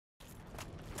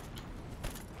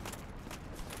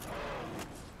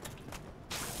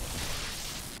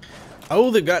Oh,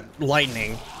 they've got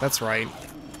lightning. That's right.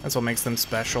 That's what makes them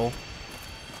special.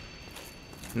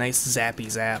 Nice zappy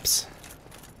zaps.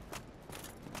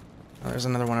 Oh, there's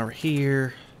another one over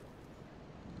here.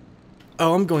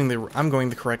 Oh, I'm going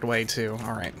the correct way too.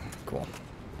 All right, cool.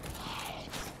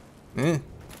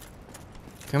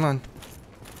 Come on.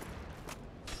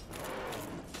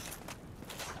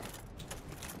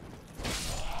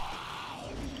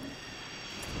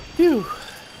 Phew.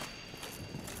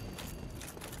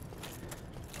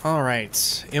 All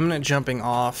right, imminent jumping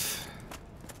off.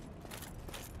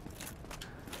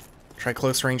 Try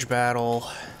close range battle.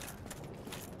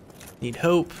 Need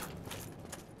hope.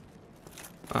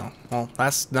 Oh, well,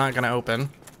 that's not gonna open.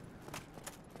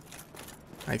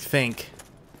 I think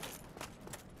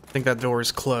that door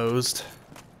is closed.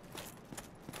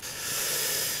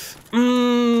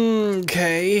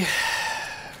 Okay.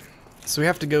 So we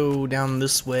have to go down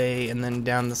this way and then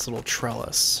down this little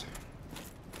trellis.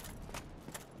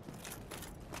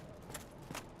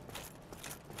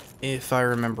 If I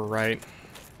remember right.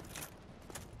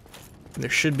 There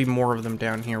should be more of them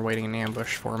down here waiting in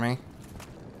ambush for me.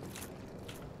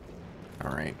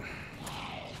 Alright.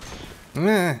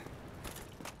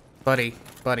 Buddy.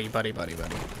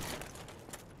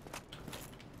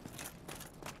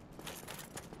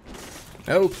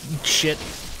 Oh, shit.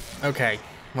 Okay.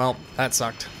 Well, that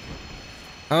sucked.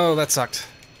 Oh, that sucked.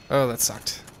 Oh, that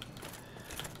sucked.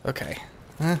 Okay.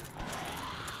 Come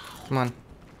on.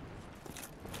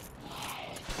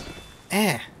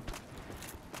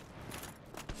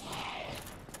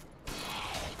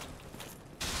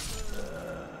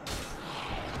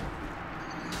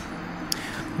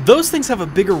 Those things have a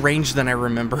bigger range than I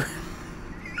remember.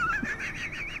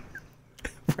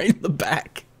 Right in the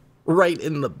back. Right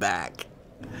in the back.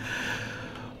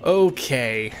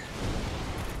 Okay.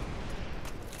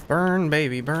 Burn,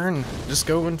 baby, burn. Just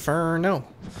go inferno.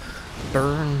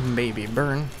 Burn, baby,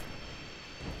 burn.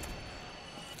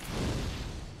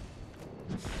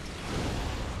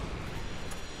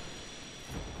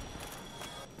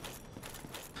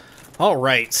 All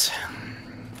right.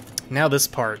 Now this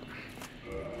part.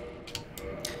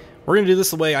 We're gonna do this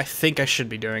the way I think I should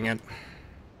be doing it.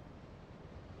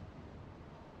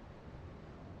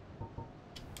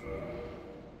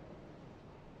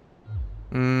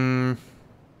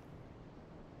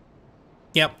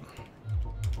 Yep.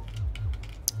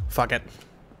 Fuck it.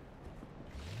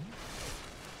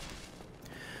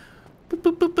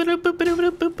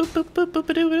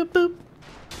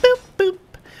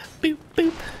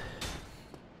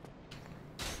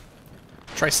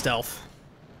 Try stealth.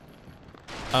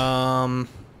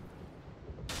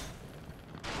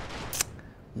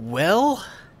 Well,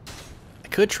 I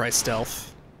could try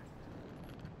stealth.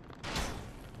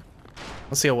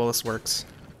 Let's see how well this works.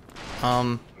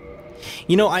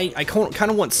 You know, I kind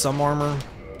of want some armor,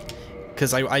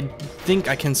 because I think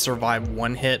I can survive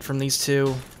one hit from these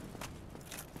two.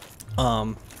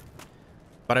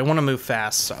 But I want to move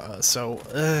fast, so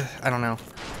I don't know.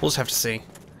 We'll just have to see.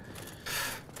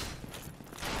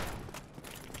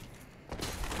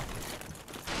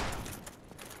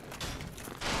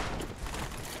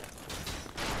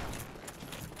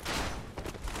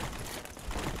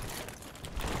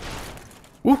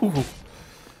 Woohoo!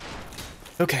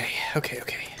 Okay.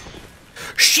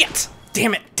 Shit!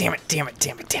 Damn it!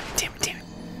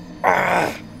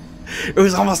 It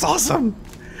was almost awesome!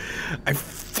 I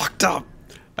fucked up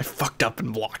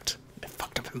and blocked.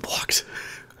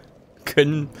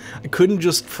 I couldn't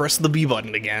just press the B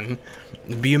button again.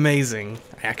 It'd be amazing.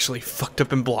 I actually fucked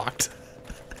up and blocked.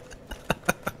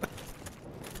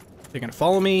 They're gonna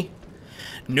follow me?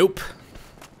 Nope.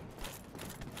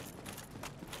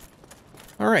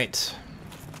 Alright.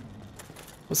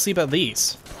 Let's see about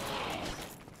these.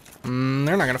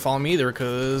 They're not gonna follow me either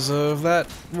because of that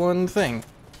one thing.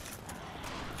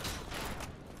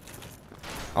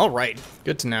 Alright,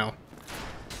 good to know.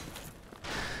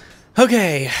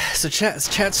 Okay, so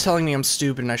chat's telling me I'm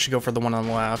stupid and I should go for the one on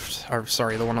the left. Or,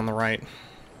 sorry, the one on the right.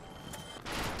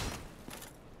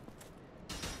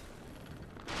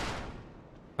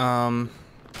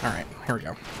 Alright, here we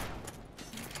go.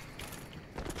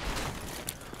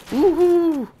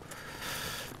 Woohoo!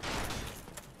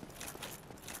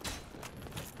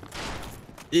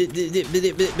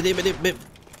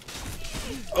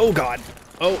 Oh god.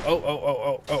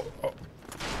 Oh.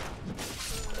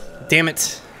 Damn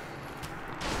it.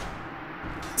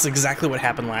 That's exactly what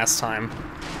happened last time.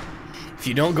 If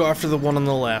you don't go after the one on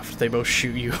the left, they both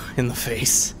shoot you in the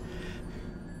face.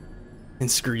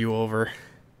 And screw you over.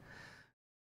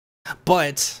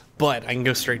 But I can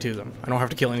go straight to them. I don't have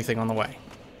to kill anything on the way.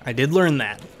 I did learn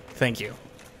that. Thank you.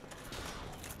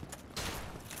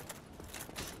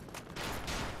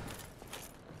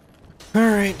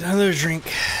 Alright, another drink.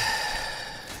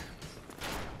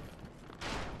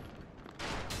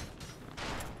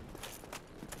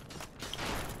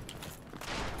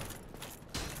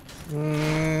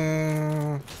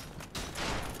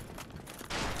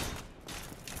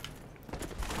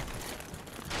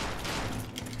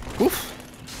 Oof.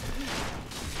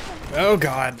 Oh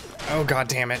god. Oh god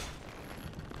damn it.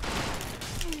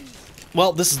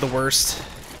 Well, this is the worst.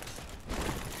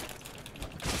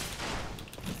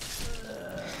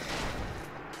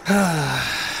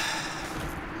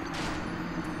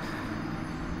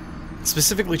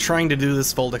 Specifically trying to do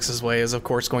this Voldex's way is of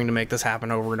course going to make this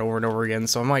happen over and over and over again,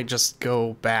 so I might just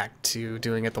go back to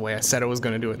doing it the way I said I was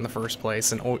going to do it in the first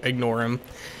place and ignore him.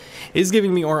 He's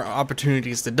giving me more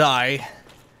opportunities to die,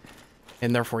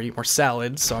 and therefore eat more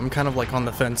salad, so I'm kind of like on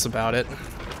the fence about it.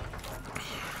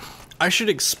 I should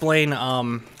explain,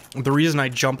 the reason I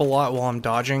jump a lot while I'm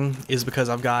dodging is because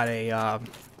I've got a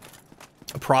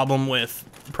problem with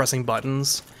pressing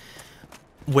buttons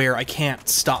where I can't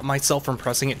stop myself from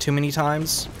pressing it too many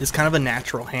times. It's kind of a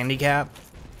natural handicap,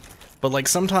 but like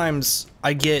sometimes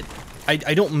I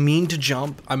don't mean to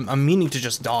jump, I'm meaning to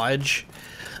just dodge,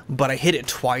 but I hit it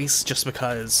twice just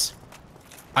because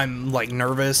I'm like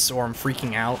nervous or I'm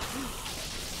freaking out.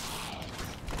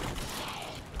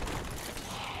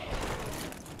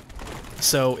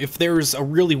 So if there's a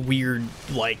really weird,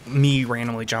 like, me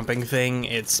randomly jumping thing,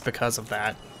 it's because of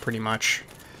that, pretty much.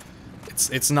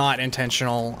 It's not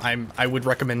intentional. I would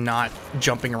recommend not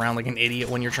jumping around like an idiot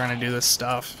when you're trying to do this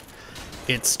stuff.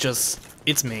 It's just,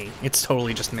 it's me. It's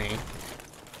totally just me.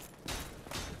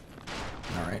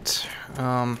 Alright.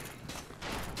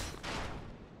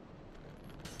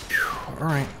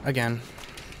 Alright, again.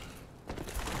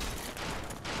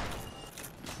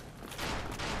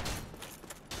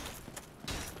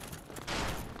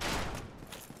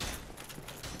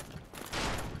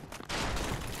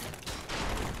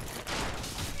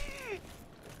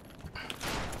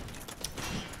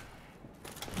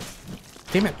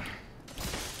 Damn it.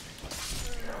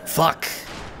 Fuck.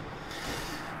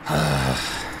 I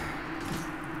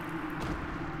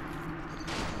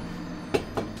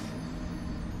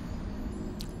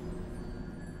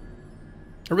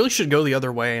really should go the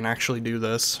other way and actually do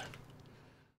this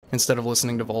instead of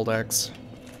listening to Voldex.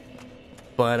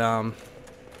 But,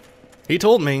 he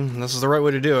told me this is the right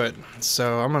way to do it,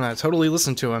 so I'm gonna totally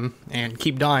listen to him and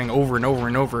keep dying over and over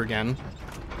and over again.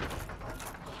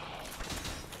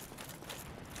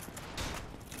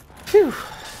 Phew.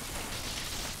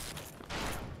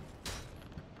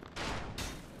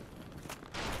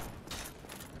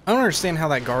 I don't understand how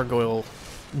that gargoyle...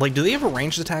 Like, do they have a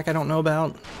ranged attack I don't know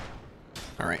about?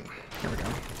 Alright, here we go.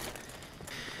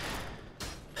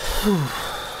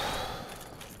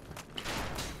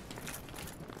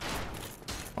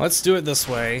 Let's do it this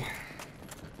way.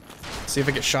 See if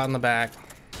I get shot in the back.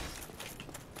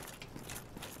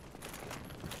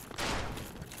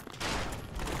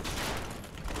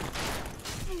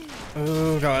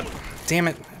 Oh god. Damn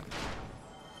it.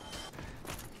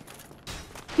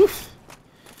 Oof.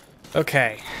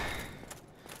 Okay.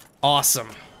 Awesome.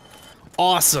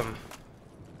 Awesome.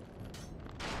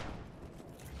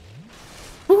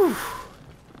 Whew.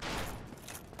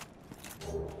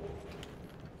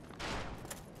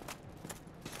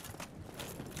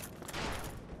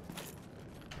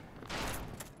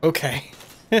 Okay.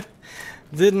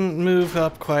 Didn't move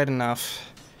up quite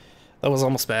enough. That was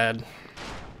almost bad.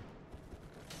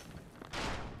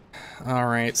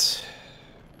 Alright.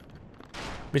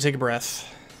 Let me take a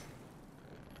breath.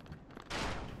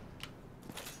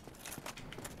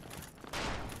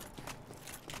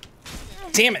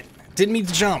 Damn it! Didn't mean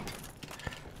to jump.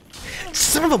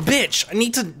 Son of a bitch! I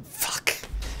need to... Fuck.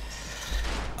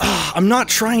 I'm not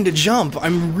trying to jump.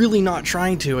 I'm really not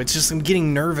trying to. It's just I'm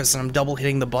getting nervous and I'm double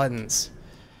hitting the buttons.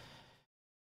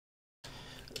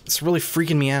 It's really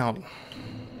freaking me out.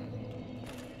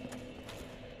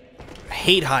 I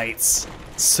hate heights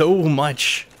so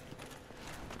much.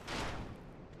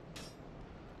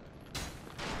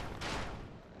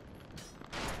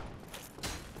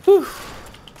 Whew.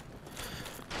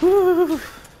 Whew.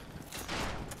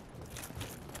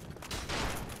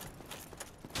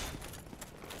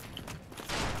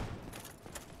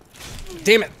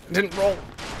 Damn it, didn't roll.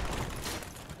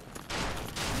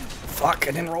 Fuck,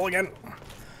 I didn't roll again.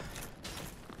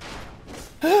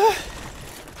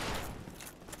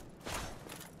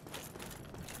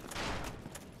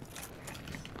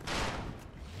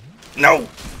 No!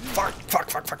 Fuck, fuck,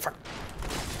 fuck, fuck, fuck.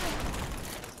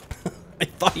 I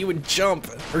thought he would jump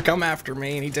or come after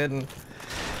me and he didn't.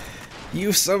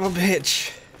 You son of a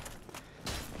bitch.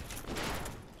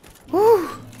 Woo!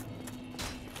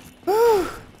 Woo!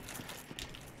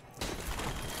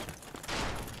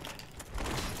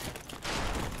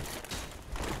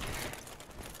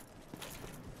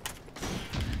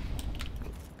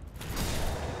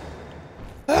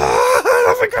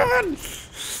 on!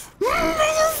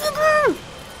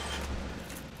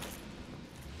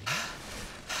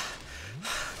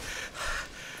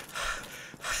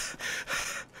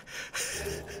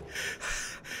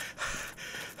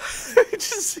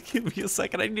 Just give me a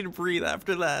second. I need to breathe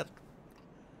after that.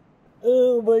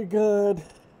 Oh my god.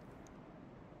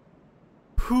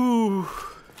 Whew.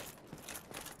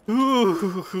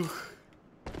 Ooh.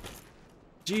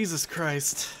 Jesus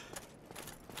Christ.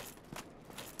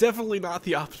 Definitely not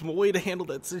the optimal way to handle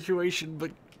that situation,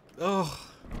 but oh.